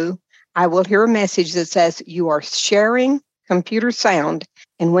blue, I will hear a message that says, "You are sharing computer sound."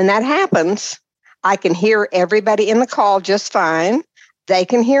 And when that happens, I can hear everybody in the call just fine. They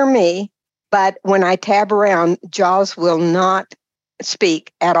can hear me. But when I tab around, JAWS will not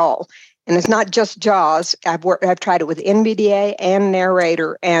speak at all. And it's not just JAWS. I've tried it with NVDA and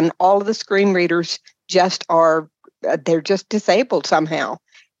Narrator, and all of the screen readers they're just disabled somehow.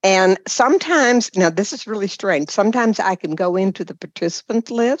 And sometimes, now this is really strange, sometimes I can go into the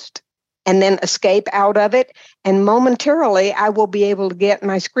participant list and then escape out of it. And momentarily, I will be able to get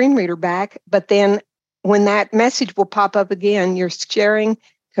my screen reader back. But then when that message will pop up again, you're sharing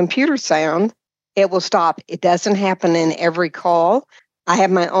computer sound, it will stop. It doesn't happen in every call. I have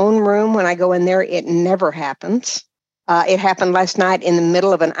my own room. When I go in there, it never happens. It happened last night in the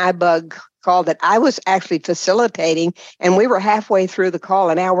middle of an iBug call that I was actually facilitating. And we were halfway through the call,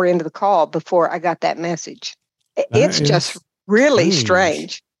 an hour into the call, before I got that message. It's just really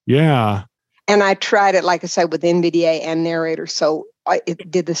strange. Yeah. And I tried it, like I said, with NVDA and Narrator. So it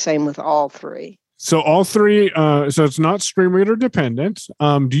did the same with all three. So all three, so it's not screen reader dependent.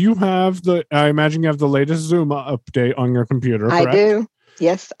 Do you have I imagine you have the latest Zoom update on your computer, correct? I do.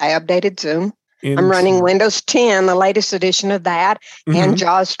 Yes, I updated Zoom. I'm running Windows 10, the latest edition of that, and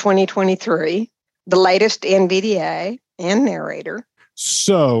JAWS 2023, the latest NVDA and Narrator.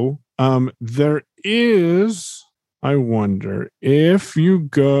 So there is... I wonder if you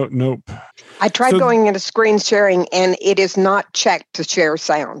go... Nope. I tried going into screen sharing, and it is not checked to share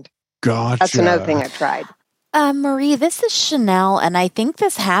sound. Gotcha. That's another thing I tried. Marie, this is Chanel, and I think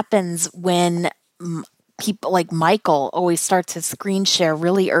this happens when people like Michael always starts his screen share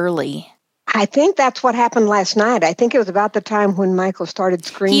really early. I think that's what happened last night. I think it was about the time when Michael started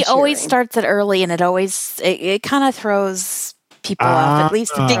screen sharing. He always starts it early, and it kind of throws people off. At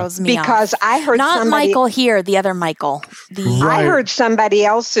least it throws me off. Because I heard not Michael here, the other Michael. I heard somebody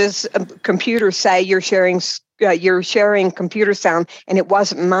else's computer say you're sharing computer sound, and it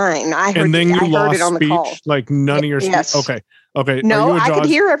wasn't mine. I heard, and then you I lost heard it on speech, the call. like none of your speech. Yes. Okay. No, I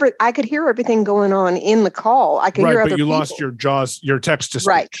could hear everything going on in the call. I could hear other people. But you lost your JAWS, your text to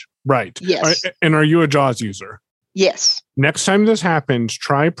speech. Right. Yes. And are you a JAWS user? Yes. Next time this happens,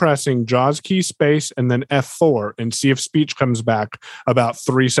 try pressing JAWS key space and then F4 and see if speech comes back about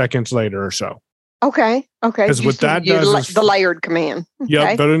 3 seconds later or so. Okay. Because what that does is the layered command.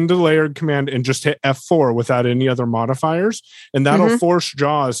 Yep, go into the layered command and just hit F4 without any other modifiers. And that'll force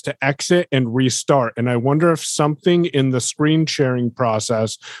JAWS to exit and restart. And I wonder if something in the screen sharing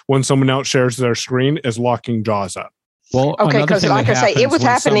process, when someone else shares their screen, is locking JAWS up. Well, Okay, another because thing like that I say, it happens was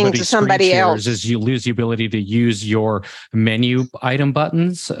when happening to somebody screen else. shares is you lose the ability to use your menu item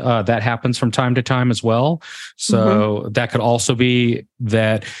buttons. That happens from time to time as well. So that could also be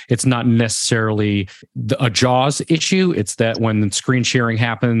that it's not necessarily a JAWS issue. It's that when screen sharing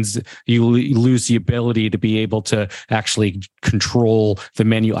happens, you lose the ability to be able to actually control the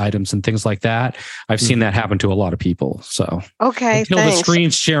menu items and things like that. I've seen that happen to a lot of people. So Okay, until thanks. the screen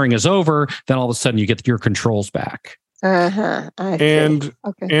sharing is over, then all of a sudden you get your controls back. And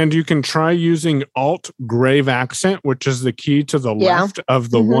you can try using Alt Grave Accent, which is the key to the Yeah. left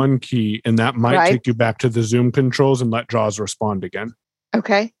of the one key, and that might Right. take you back to the Zoom controls and let JAWS respond again.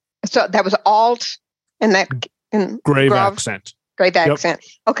 Okay. So that was Alt and that and Grave Accent. Grave Yep. accent.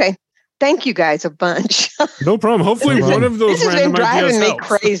 Okay. Thank you guys a bunch. No problem. Hopefully one of those This has been random ideas driving me helps.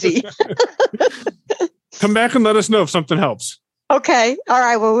 crazy. Come back and let us know if something helps. Okay. All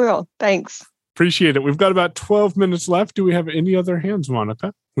right. Well, we will. Thanks. Appreciate it. We've got about 12 minutes left. Do we have any other hands,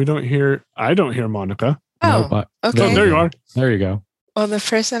 Monica? I don't hear Monica. Oh, but okay. Oh, there you are. There you go. Well, the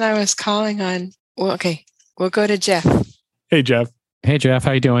person I was calling on. Well, okay. We'll go to Jeff. Hey, Jeff. Hey, Jeff.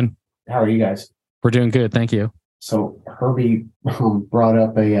 How you doing? How are you guys? We're doing good. Thank you. So Herbie brought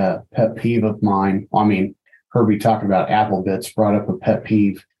up a pet peeve of mine. I mean, Herbie talking about Apple Bits brought up a pet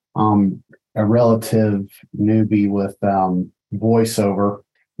peeve. A relative newbie with voiceover,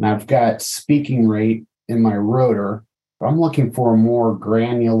 and I've got speaking rate in my rotor, but I'm looking for a more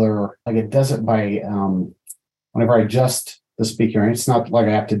granular, like it does it by whenever I adjust the speaking rate. It's not like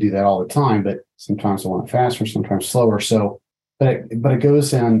I have to do that all the time, but sometimes I want it faster, sometimes slower. So, but it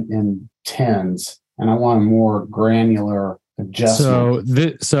goes in tens, and I want a more granular adjustment.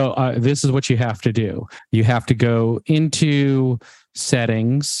 So this is what you have to do. You have to go into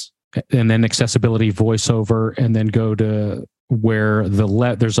settings and then accessibility voiceover, and then go to where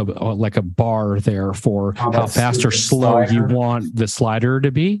there's like a bar there for how fast or slow you want the slider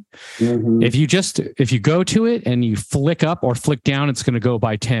to be. If you go to it and you flick up or flick down, it's going to go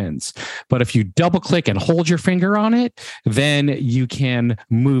by tens. But if you double click and hold your finger on it, then you can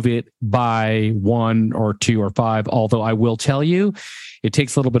move it by 1 or 2 or 5. Although I will tell you, it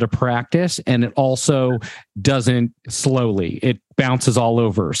takes a little bit of practice, and it also doesn't slowly. It bounces all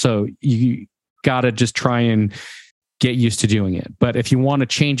over. So you got to just try and get used to doing it. But if you want to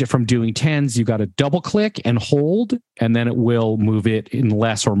change it from doing tens, you got to double click and hold, and then it will move it in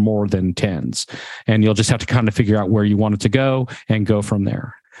less or more than tens. And you'll just have to kind of figure out where you want it to go and go from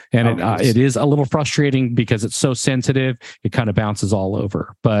there. And it is a little frustrating because it's so sensitive. It kind of bounces all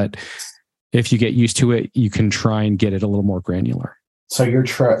over. But if you get used to it, you can try and get it a little more granular. So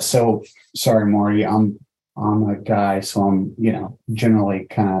so sorry, Marty, I'm a guy, so I'm, generally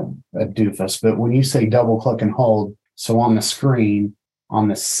kind of a doofus. But when you say double click and hold, so on the screen, on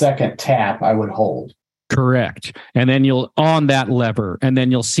the second tap, I would hold. Correct. And then you'll on that lever, and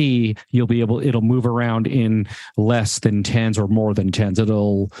then you'll see it'll move around in less than tens or more than tens.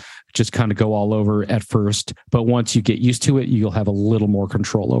 It'll just kind of go all over at first. But once you get used to it, you'll have a little more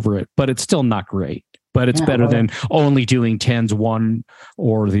control over it. But it's still not great. But it's better than only doing tens one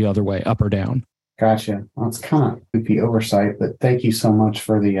or the other way, up or down. Gotcha. Well, it's kind of goofy oversight, but thank you so much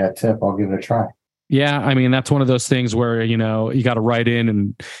for the tip. I'll give it a try. Yeah, I mean, that's one of those things where, you got to write in,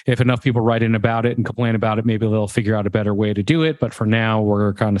 and if enough people write in about it and complain about it, maybe they'll figure out a better way to do it. But for now,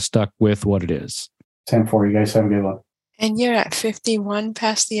 we're kind of stuck with what it is. 10-4. You guys have a good one. And you're at 51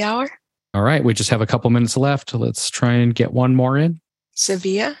 past the hour? All right. We just have a couple minutes left. Let's try and get one more in.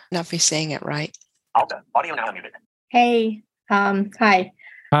 Sevilla? Not be saying it right. Alta, audio now unmuted. Hey, hi.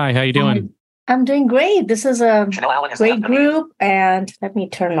 Hi, how you doing? I'm doing great. This is a great group. And let me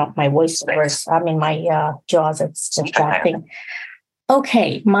turn off my voiceovers. I'm in my JAWS. It's distracting.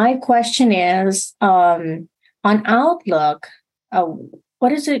 Okay, my question is, on Outlook,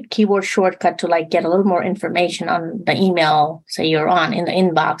 what is a keyboard shortcut to get a little more information on the email, say you're on in the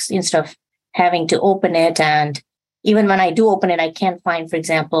inbox, instead of having to open it? And even when I do open it, I can't find, for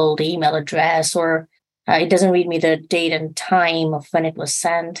example, the email address, or it doesn't read me the date and time of when it was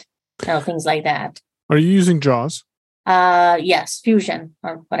sent, things like that. Are you using JAWS? Yes, Fusion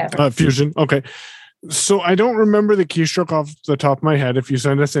or whatever. Fusion. Okay. So I don't remember the keystroke off the top of my head. If you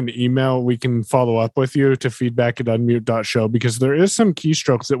send us an email, we can follow up with you to feedback@unmute.show, because there is some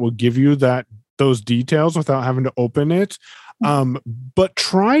keystrokes that will give you those details without having to open it. But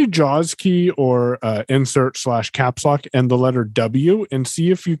try JAWS key or insert/caps lock and the letter W, and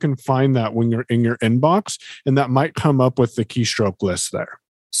see if you can find that when you're in your inbox, and that might come up with the keystroke list there.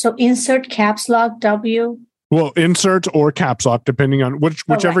 So insert caps lock W. Well, insert or caps lock, depending on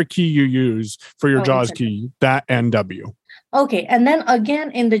whichever key you use for your JAWS key, that and W. Okay. And then again,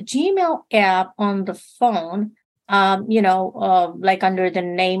 in the Gmail app on the phone, like under the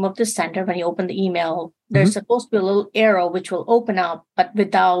name of the center, when you open the email, there's supposed to be a little arrow which will open up, but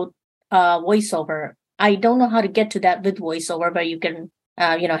without VoiceOver. I don't know how to get to that with VoiceOver, but you can,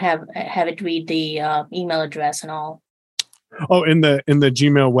 have it read the email address and all. Oh, in the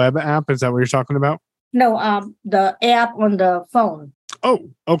Gmail web app, is that what you're talking about? No, the app on the phone. Oh,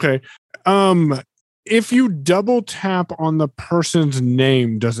 okay. If you double tap on the person's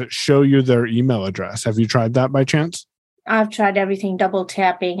name, does it show you their email address? Have you tried that by chance? I've tried everything, double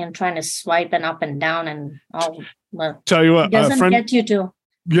tapping and trying to swipe and up and down and all. Well, tell you what, it doesn't get you to.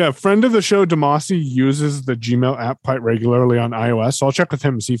 Yeah, friend of the show, Demasi, uses the Gmail app quite regularly on iOS. So I'll check with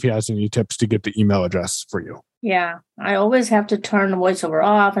him and see if he has any tips to get the email address for you. Yeah, I always have to turn the VoiceOver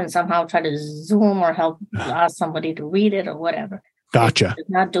off and somehow try to Zoom or ask somebody to read it or whatever. Gotcha.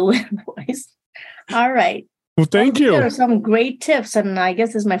 Not do it voice. All right. Well, thank you. There are some great tips, and I guess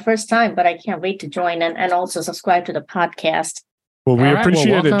this is my first time, but I can't wait to join and also subscribe to the podcast. Well, we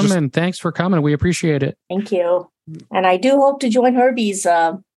appreciate it. And thanks for coming. We appreciate it. Thank you. And I do hope to join Herbie's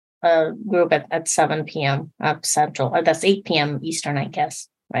group at 7 p.m. Central. Or that's 8 p.m. Eastern, I guess,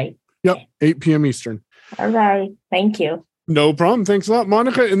 right? Yep, 8 p.m. Eastern. All right. Thank you. No problem. Thanks a lot.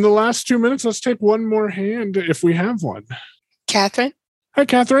 Monica, in the last 2 minutes, let's take one more hand if we have one. Catherine? Hi,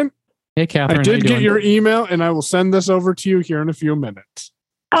 Catherine. Hey, Catherine. I did get your email, and I will send this over to you here in a few minutes.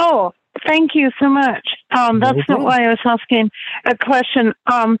 Oh, thank you so much. That's not why I was asking a question.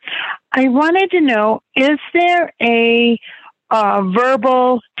 I wanted to know, is there a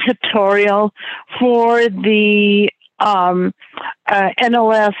verbal tutorial for the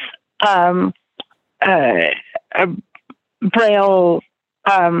NLS Braille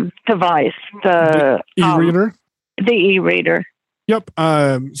device? The e-reader? The e-reader. Yep.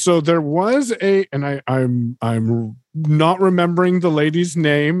 So there was and I'm not remembering the lady's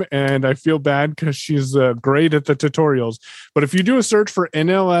name, and I feel bad because she's great at the tutorials. But if you do a search for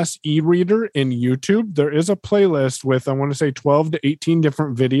NLS e-reader in YouTube, there is a playlist with, I want to say, 12 to 18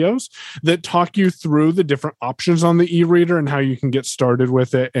 different videos that talk you through the different options on the e-reader and how you can get started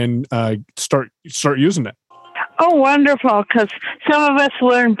with it and start using it. Oh, wonderful, because some of us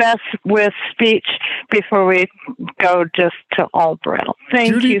learn best with speech before we go just to all Braille.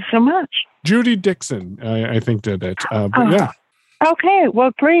 Thank you so much. Judy Dixon, I think, did it. Yeah. Okay,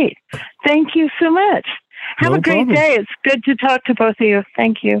 well, great. Thank you so much. Have a great day. It's good to talk to both of you.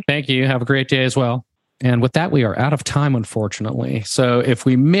 Thank you. Thank you. Have a great day as well. And with that, we are out of time, unfortunately. So if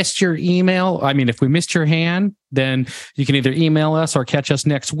we missed your email, if we missed your hand, then you can either email us or catch us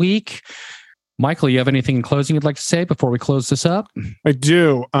next week. Michael, you have anything in closing you'd like to say before we close this up? I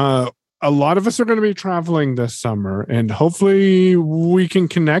do. A lot of us are going to be traveling this summer, and hopefully we can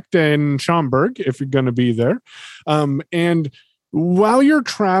connect in Schaumburg if you're going to be there. And while you're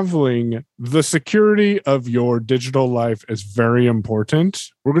traveling, the security of your digital life is very important.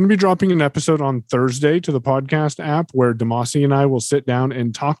 We're going to be dropping an episode on Thursday to the podcast app where Demasi and I will sit down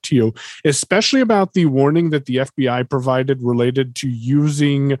and talk to you, especially about the warning that the FBI provided related to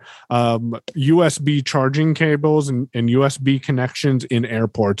using USB charging cables and USB connections in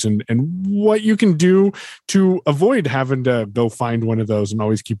airports and what you can do to avoid having to go find one of those and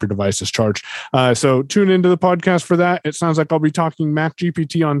always keep your devices charged. So tune into the podcast for that. It sounds like I'll be talking Mac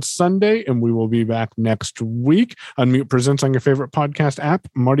GPT on Sunday, and we will be back next week. Unmute Presents on your favorite podcast app.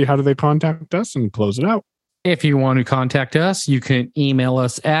 Marty, how do they contact us and close it out? If you want to contact us, you can email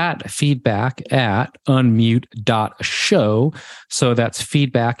us at feedback@unmute.show. So that's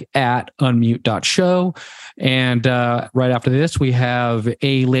feedback@unmute.show. And right after this, we have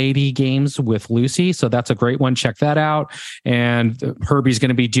A Lady Games with Lucy. So that's a great one. Check that out. And Herbie's going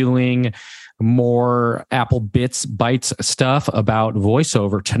to be doing more Apple Bytes stuff about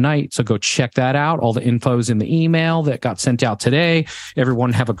VoiceOver tonight. So go check that out. All the info's in the email that got sent out today.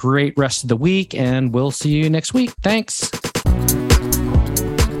 Everyone have a great rest of the week, and we'll see you next week. Thanks.